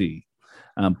OC.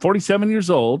 47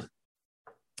 years old,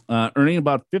 earning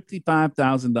about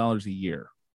 $55,000 a year.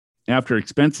 After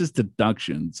expenses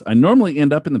deductions, I normally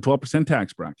end up in the 12%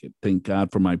 tax bracket. Thank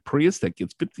God for my Prius that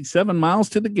gets 57 miles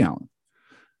to the gallon.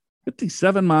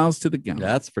 57 miles to the gallon.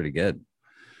 That's pretty good.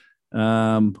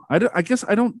 I guess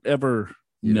I don't ever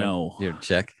know. You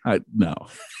check? No.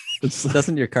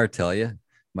 Doesn't your car tell you?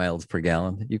 miles per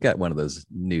gallon? You got one of those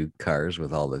new cars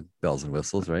with all the bells and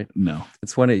whistles, right? No,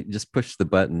 it's when you just push the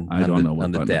button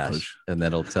on the dash, and then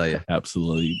it'll tell you.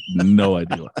 Absolutely no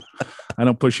idea. I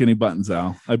don't push any buttons,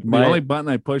 Al. The only button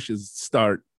I push is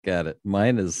start. Got it.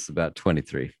 Mine is about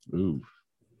 23. Ooh,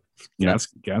 gas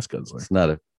guzzler. It's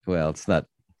not it's not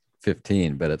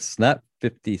 15, but it's not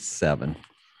 57.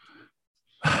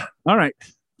 All right.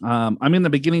 I'm in the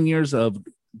beginning years of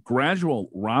gradual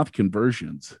Roth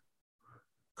conversions.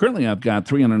 Currently, I've got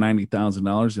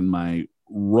 $390,000 in my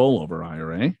rollover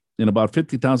IRA and about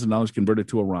 $50,000 converted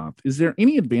to a Roth. Is there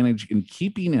any advantage in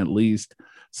keeping at least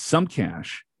some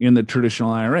cash in the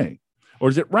traditional IRA? Or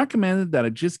is it recommended that I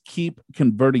just keep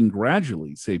converting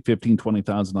gradually, say $15,000,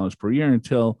 $20,000 per year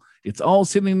until it's all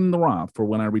sitting in the Roth for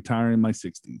when I retire in my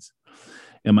 60s?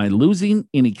 Am I losing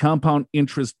any compound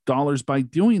interest dollars by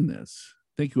doing this?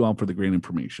 Thank you all for the great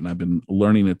information. I've been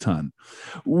learning a ton.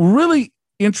 Really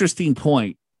interesting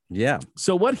point. Yeah.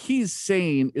 So what he's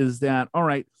saying is that, all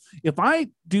right, if I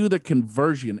do the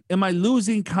conversion, am I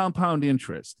losing compound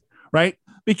interest, right?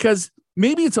 Because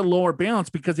maybe it's a lower balance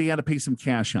because he had to pay some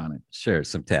cash on it. Sure,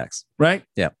 some tax. Right?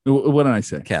 Yeah. What did I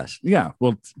say? Cash. Yeah.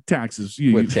 Well, taxes.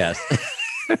 With cash.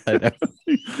 I know.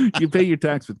 You pay your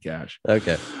tax with cash.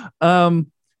 Okay.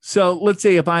 So let's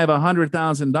say if I have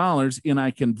 $100,000 and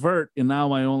I convert, and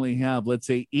now I only have, let's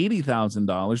say,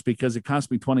 $80,000 because it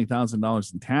cost me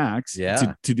 $20,000 in tax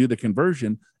to do the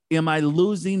conversion. Am I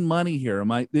losing money here?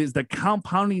 Is the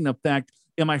compounding effect?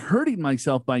 Am I hurting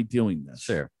myself by doing this?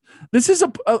 Sure. This is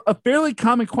a fairly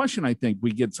common question I think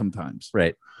we get sometimes.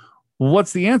 Right.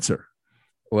 What's the answer?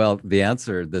 Well, the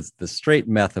answer, the straight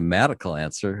mathematical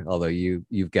answer, although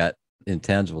you've got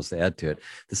intangibles to add to it,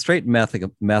 the straight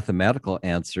mathematical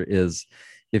answer is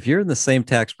if you're in the same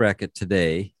tax bracket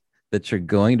today that you're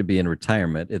going to be in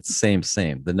retirement, it's same.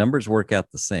 The numbers work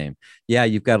out the same. Yeah,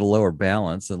 you've got a lower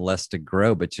balance and less to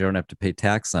grow, but you don't have to pay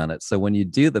tax on it. So when you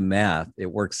do the math,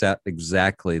 it works out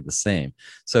exactly the same.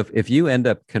 So if you end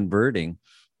up converting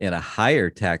in a higher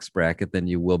tax bracket than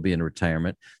you will be in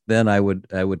retirement, then I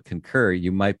would concur.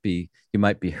 You might be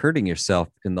hurting yourself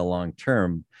in the long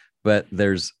term, but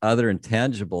there's other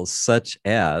intangibles such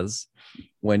as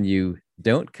when you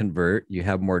don't convert, you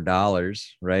have more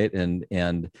dollars, right?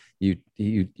 And you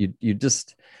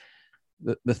just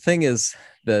the thing is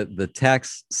the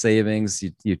tax savings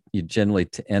you generally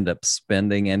end up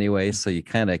spending anyway, so you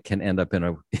kind of can end up in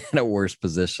a worse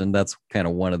position. That's kind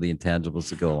of one of the intangibles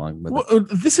that go along with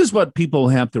it. This is what people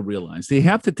have to realize. They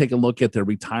have to take a look at their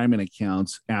retirement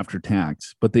accounts after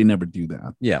tax, but they never do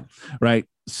that. Yeah. Right.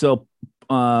 So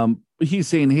he's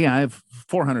saying, hey, I have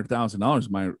 $400,000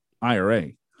 in my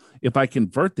IRA. If I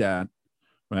convert that,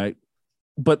 right?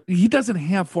 But he doesn't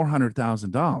have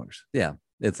 $400,000. Yeah.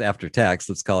 It's after tax.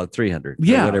 Let's call it 300.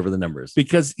 Yeah. Whatever the number is.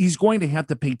 Because he's going to have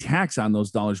to pay tax on those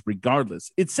dollars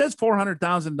regardless. It says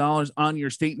 $400,000 on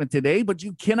your statement today, but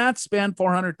you cannot spend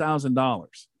 $400,000.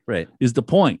 Right. Is the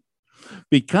point.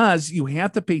 Because you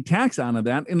have to pay tax on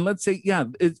that. And let's say,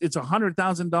 it's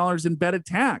 $100,000 embedded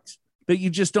tax that you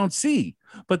just don't see.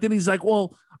 But then he's like,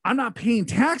 well, I'm not paying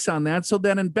tax on that. So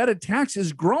that embedded tax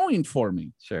is growing for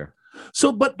me. Sure.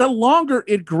 So, but the longer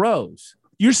it grows,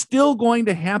 you're still going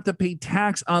to have to pay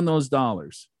tax on those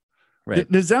dollars. Right.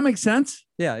 Does that make sense?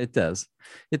 Yeah, it does.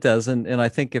 It does. And I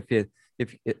think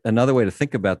if another way to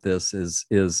think about this is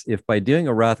if by doing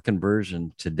a Roth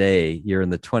conversion today, you're in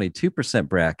the 22%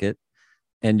 bracket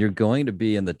and you're going to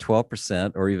be in the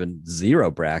 12% or even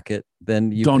 0 bracket,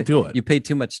 then you don't do it. You pay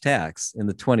too much tax in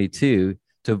the 22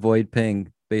 to avoid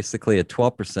paying basically a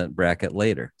 12% bracket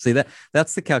later. See,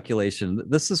 that's the calculation.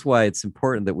 This is why it's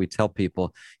important that we tell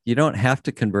people you don't have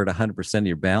to convert 100% of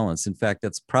your balance. In fact,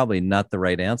 that's probably not the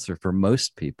right answer for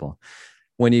most people.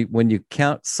 When you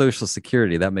count Social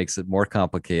Security, that makes it more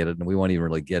complicated, and we won't even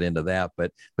really get into that.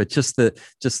 But just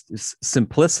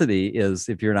simplicity is,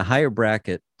 if you're in a higher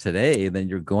bracket today than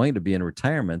you're going to be in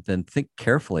retirement, then think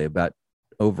carefully about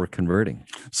over converting.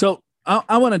 So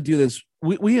I want to do this.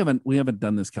 We haven't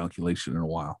done this calculation in a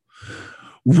while.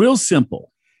 Real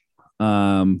simple,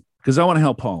 because I want to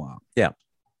help Paul out. Yeah.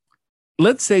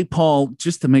 Let's say, Paul,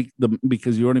 just to make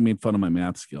because you already made fun of my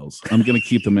math skills, I'm going to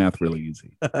keep the math really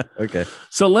easy. Okay.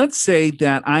 So let's say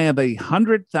that I have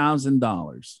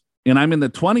 $100,000 and I'm in the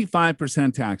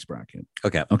 25% tax bracket.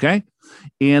 Okay. Okay.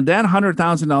 And that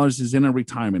 $100,000 is in a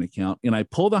retirement account. And I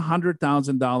pull the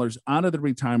 $100,000 out of the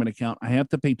retirement account. I have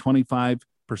to pay 25%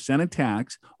 in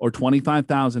tax or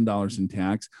 $25,000 in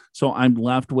tax. So I'm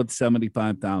left with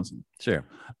 $75,000. Sure.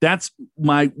 That's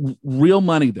my real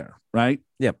money there, right?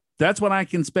 Yep. That's what I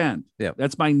can spend. Yep.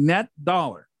 That's my net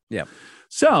dollar. Yep.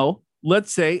 So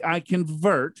let's say I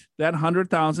convert that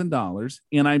 $100,000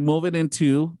 and I move it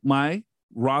into my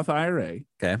Roth IRA.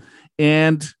 Okay.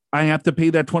 And I have to pay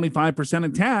that 25%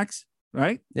 in tax,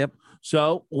 right? Yep.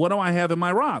 So what do I have in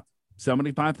my Roth?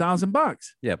 $75,000.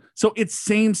 Yep. So it's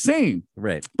same.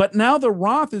 Right. But now the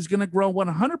Roth is going to grow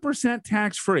 100%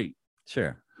 tax free.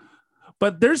 Sure.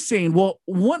 But they're saying, well,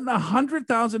 wouldn't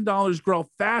 $100,000 grow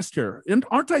faster? And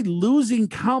aren't I losing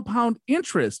compound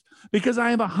interest because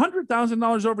I have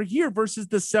 $100,000 over here versus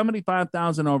the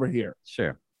 $75,000 over here?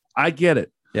 Sure. I get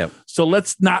it. Yep. So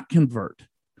let's not convert.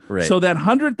 Right. So that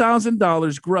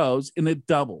 $100,000 grows and it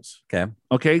doubles. Okay.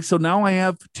 Okay. So now I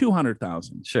have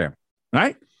 200,000. Sure.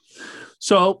 Right.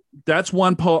 So that's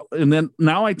one poll. And then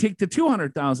now I take the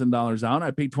 $200,000 out.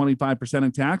 I pay 25%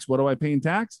 in tax. What do I pay in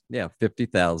tax? Yeah.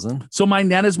 50,000. So my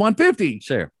net is 150.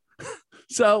 Sure.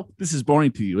 So this is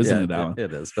boring to you, isn't it, Alan?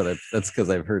 It is, but that's because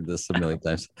I've heard this a million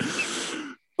times.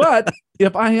 But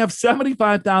if I have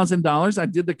 $75,000, I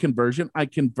did the conversion. I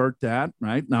convert that,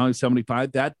 right? Now I'm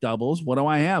 75. That doubles. What do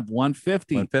I have?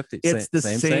 150. 150. It's the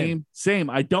same.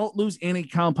 I don't lose any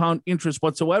compound interest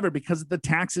whatsoever because of the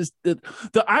taxes. The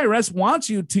IRS wants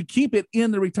you to keep it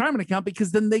in the retirement account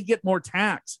because then they get more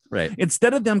tax. Right.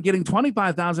 Instead of them getting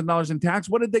 $25,000 in tax,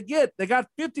 what did they get? They got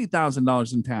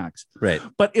 $50,000 in tax. Right.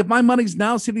 But if my money's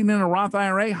now sitting in a Roth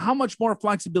IRA, how much more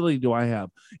flexibility do I have?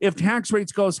 If tax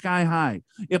rates go sky high,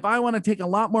 if I want to take a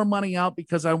lot more money out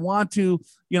because I want to,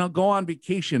 go on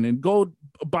vacation and go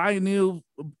buy a new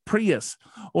Prius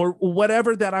or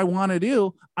whatever that I want to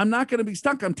do, I'm not going to be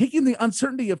stuck. I'm taking the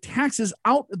uncertainty of taxes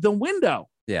out the window.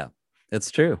 Yeah,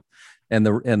 it's true. And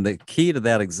the key to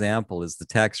that example is the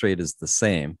tax rate is the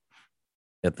same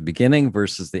at the beginning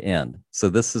versus the end. So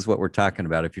this is what we're talking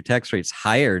about. If your tax rate's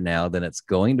higher now than it's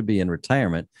going to be in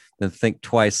retirement, then think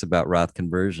twice about Roth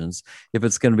conversions. If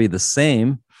it's going to be the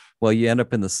same, well, you end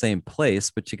up in the same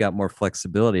place, but you got more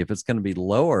flexibility. If it's going to be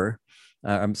lower,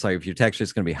 if your tax rate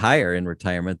is going to be higher in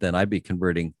retirement, then I'd be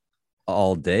converting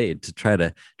all day to try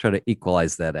to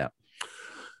equalize that out.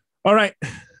 All right.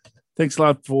 Thanks a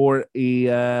lot for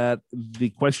the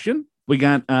question. We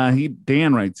got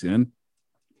Dan writes in.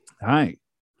 Hi,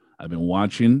 I've been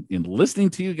watching and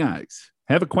listening to you guys.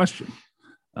 Have a question.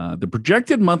 The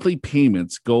projected monthly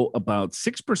payments go about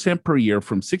 6% per year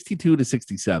from 62 to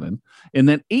 67, and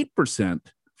then 8%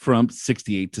 from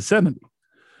 68 to 70.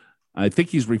 I think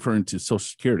he's referring to Social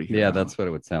Security here. Yeah, that's what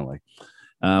it would sound like.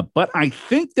 But I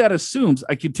think that assumes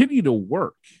I continue to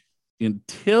work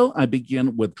until I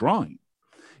begin withdrawing.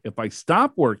 If I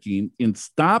stop working and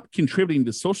stop contributing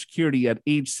to Social Security at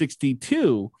age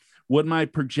 62, would my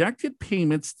projected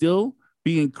payments still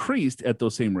be increased at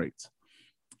those same rates?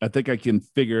 I think I can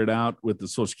figure it out with the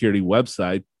Social Security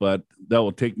website, but that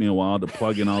will take me a while to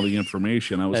plug in all the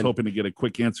information. I was hoping to get a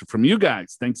quick answer from you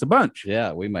guys. Thanks a bunch.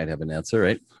 Yeah, we might have an answer,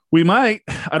 right? We might.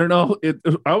 I don't know.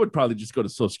 I would probably just go to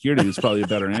Social Security. It's probably a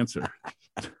better answer.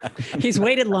 He's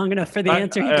waited long enough for the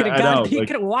answer. He could have gone. He could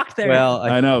have walked there. Well,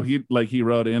 I know. He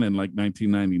wrote in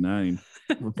 1999.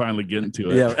 We're finally getting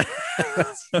to it.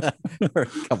 Yeah, we're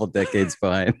a couple decades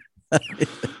behind.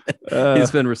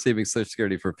 He's been receiving Social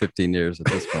Security for 15 years at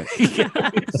this point. Yeah,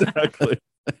 exactly.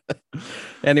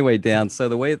 Anyway, Dan, so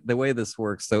the way this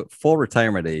works, so full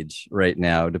retirement age right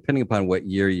now, depending upon what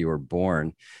year you were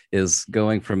born, is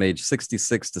going from age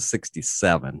 66 to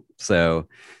 67. So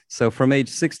from age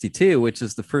 62, which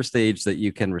is the first age that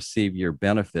you can receive your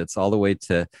benefits, all the way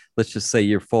to, let's just say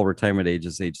your full retirement age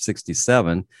is age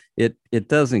 67, it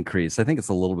does increase. I think it's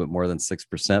a little bit more than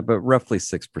 6%, but roughly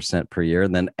 6% per year.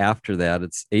 And then after that,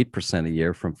 it's 8% a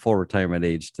year from full retirement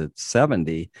age to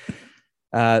 70.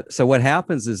 So what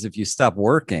happens is if you stop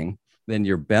working, then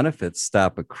your benefits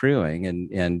stop accruing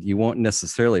and you won't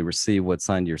necessarily receive what's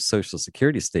on your Social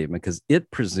Security statement because it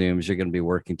presumes you're going to be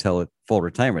working till full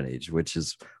retirement age, which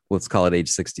is, let's call it age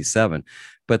 67.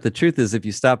 But the truth is, if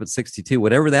you stop at 62,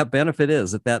 whatever that benefit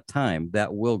is at that time,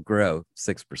 that will grow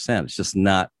 6%. It's just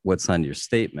not what's on your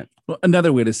statement. Well,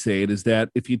 another way to say it is that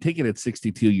if you take it at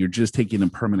 62, you're just taking a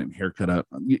permanent haircut out.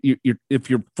 If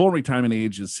your full retirement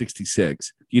age is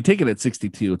 66, you take it at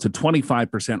 62, it's a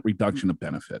 25% reduction of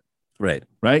benefit. Right.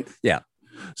 Right? Yeah.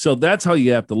 So that's how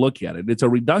you have to look at it. It's a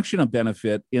reduction of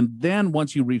benefit. And then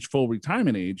once you reach full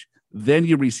retirement age, then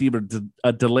you receive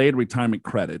a delayed retirement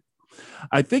credit.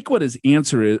 I think what his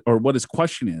answer is, or what his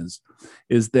question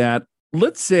is that,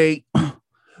 let's say,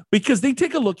 because they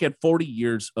take a look at 40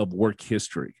 years of work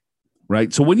history,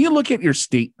 right? So when you look at your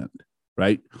statement,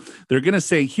 right, they're going to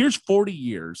say, here's 40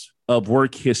 years of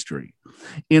work history.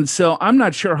 And so I'm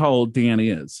not sure how old Dan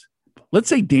is. Let's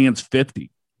say Dan's 50.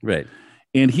 Right.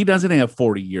 And he doesn't have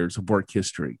 40 years of work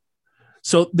history.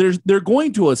 So they're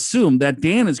going to assume that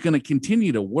Dan is going to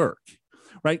continue to work,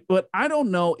 right? But I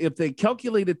don't know if they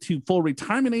calculate it to full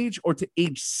retirement age or to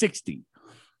age 60.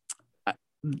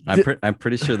 I'm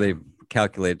pretty sure they've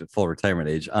calculated full retirement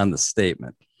age on the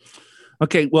statement.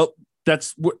 Okay, well,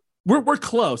 we're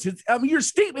close. Your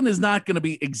statement is not going to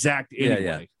be exact anyway.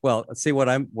 Yeah. Well, see what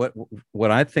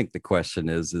I think the question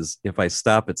is if I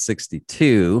stop at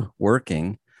 62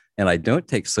 working and I don't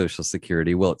take Social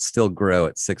Security, will it still grow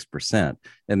at 6%?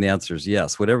 And the answer is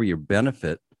yes. Whatever your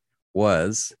benefit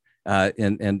was,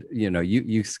 and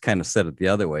you kind of said it the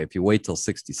other way. If you wait till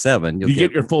 67, you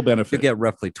get your full benefit. You get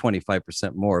roughly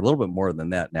 25% more, a little bit more than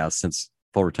that now, since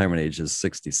full retirement age is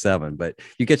 67. But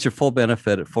you get your full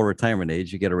benefit at full retirement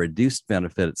age. You get a reduced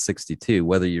benefit at 62,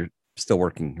 whether you're still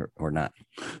working or not.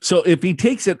 So if he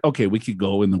takes it, okay, we could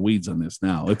go in the weeds on this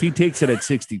now. If he takes it at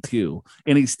 62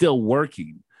 and he's still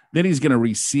working, then he's going to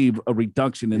receive a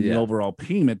reduction in the overall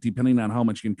payment depending on how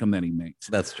much income that he makes.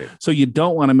 That's true. So you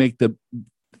don't want to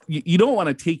you don't want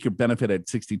to take your benefit at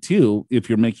 62 if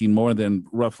you're making more than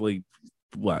roughly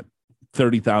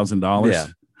 $30,000. Yeah.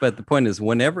 But the point is,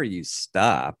 whenever you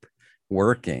stop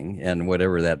working and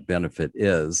whatever that benefit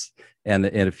is, and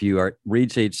if you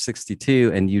reach age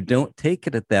 62 and you don't take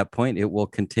it at that point, it will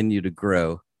continue to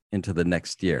grow into the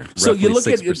next year. So you look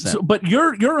 6%. but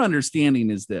your understanding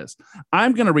is this: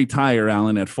 I'm going to retire,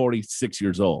 Alan, at 46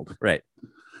 years old, right?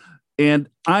 And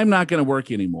I'm not going to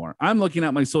work anymore. I'm looking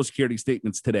at my Social Security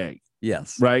statements today.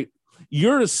 Yes, right.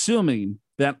 You're assuming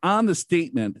that on the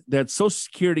statement that Social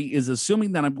Security is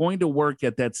assuming that I'm going to work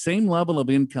at that same level of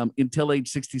income until age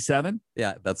 67.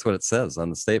 Yeah, that's what it says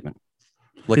on the statement.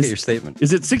 Look at your statement.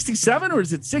 Is it 67 or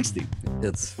is it 60?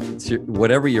 It's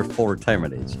whatever your full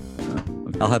retirement age.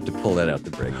 I'll have to pull that out the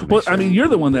break. Well, sure. I mean, you're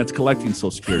the one that's collecting Social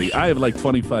Security. I have like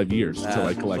 25 years until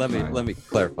I collect. Let me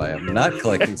clarify. I'm not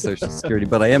collecting Social Security,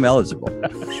 but I am eligible.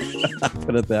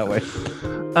 Put it that way.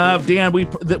 Dan,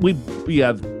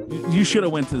 you should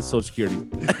have went to the Social Security.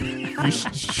 You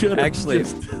should actually.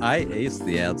 I aced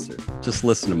the answer. Just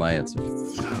listen to my answer.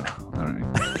 All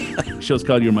right. Show's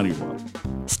called Your Money, Your Wealth.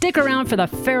 Stick around for the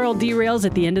feral derails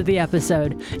at the end of the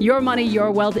episode. Your Money,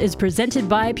 Your Wealth is presented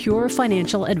by Pure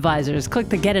Financial Advisors. Click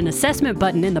the Get an Assessment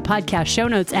button in the podcast show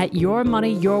notes at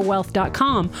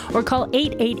yourmoneyyourwealth.com or call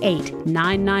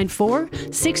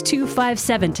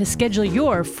 888-994-6257 to schedule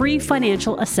your free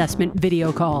financial assessment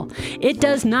video call. It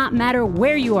does not matter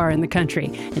where you are in the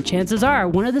country, and chances are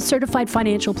one of the certified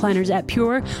financial planners at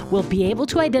Pure will be able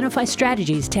to identify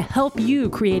strategies to help you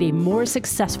create a more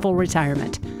successful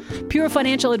retirement. Pure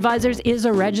Financial Advisors is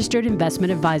a registered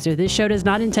investment advisor. This show does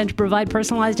not intend to provide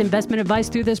personalized investment advice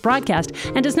through this broadcast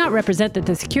and does not represent that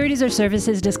the securities or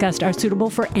services discussed are suitable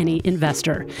for any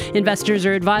investor. Investors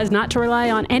are advised not to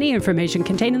rely on any information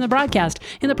contained in the broadcast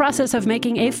in the process of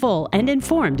making a full and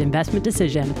informed investment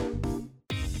decision.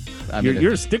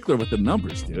 You're a stickler with the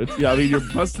numbers, dude. Yeah, I mean, you're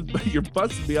busting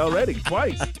me already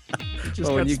twice.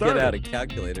 When you get out a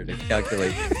calculator to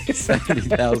calculate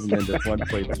 70,000 into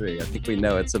 1.3, I think we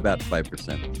know it's about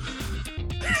 5%.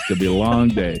 It's gonna be a long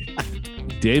day.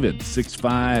 David,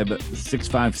 6'5",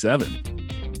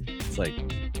 It's like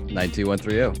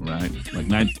 92130. Right, like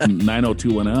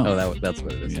 90210. Oh, that's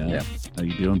what it is. Yeah. How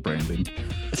you doing, Brandon?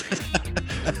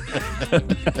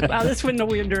 Wow, this went in a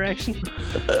weird direction.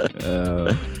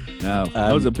 No,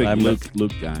 I was a big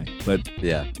Luke guy, but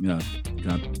God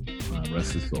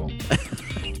rest his soul.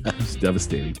 It's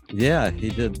devastating. Yeah, he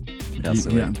did. Yeah.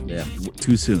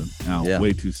 Too soon.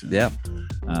 Way too soon. Yeah.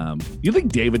 You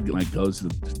think David goes to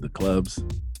the clubs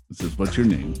and says, "What's your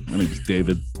name?" My name's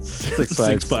David.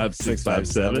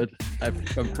 6'5", I'm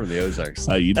from the Ozarks.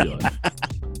 How you doing?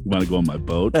 You want to go on my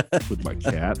boat with my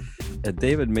cat? And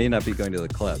David may not be going to the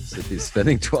clubs if he's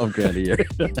spending $12,000 a year.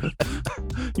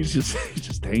 he's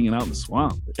just hanging out in the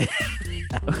swamp.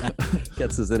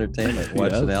 Gets his entertainment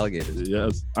watching alligators.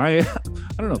 Yes, I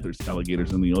don't know if there's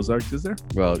alligators in the Ozarks. Is there?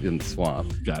 Well, in the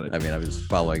swamp. Got it. I mean, I was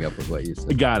following up with what you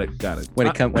said. Got it.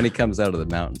 When he comes out of the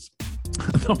mountains.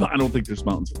 No, I don't think there's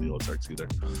mountains in the Ozarks either.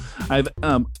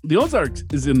 The Ozarks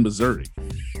is in Missouri.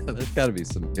 There's got to be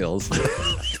some hills.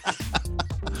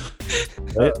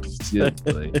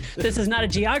 This is not a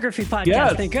geography podcast.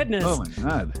 Yes. Thank goodness. Oh my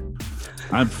God,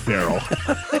 I'm feral.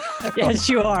 Yes,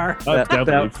 you are. I'm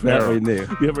definitely feral. That we knew.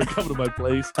 You ever come to my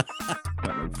place?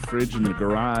 Got my fridge in the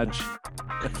garage.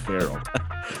 Feral.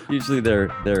 Usually they're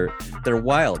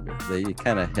wilder. You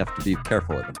kind of have to be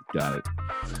careful with them. Got it.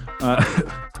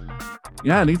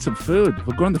 Yeah, I need some food.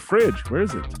 We'll go in the fridge. Where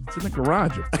is it? It's in the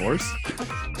garage, of course.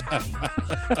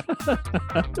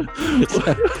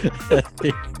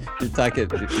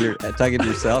 You're talking to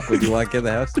yourself when you walk in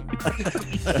the house.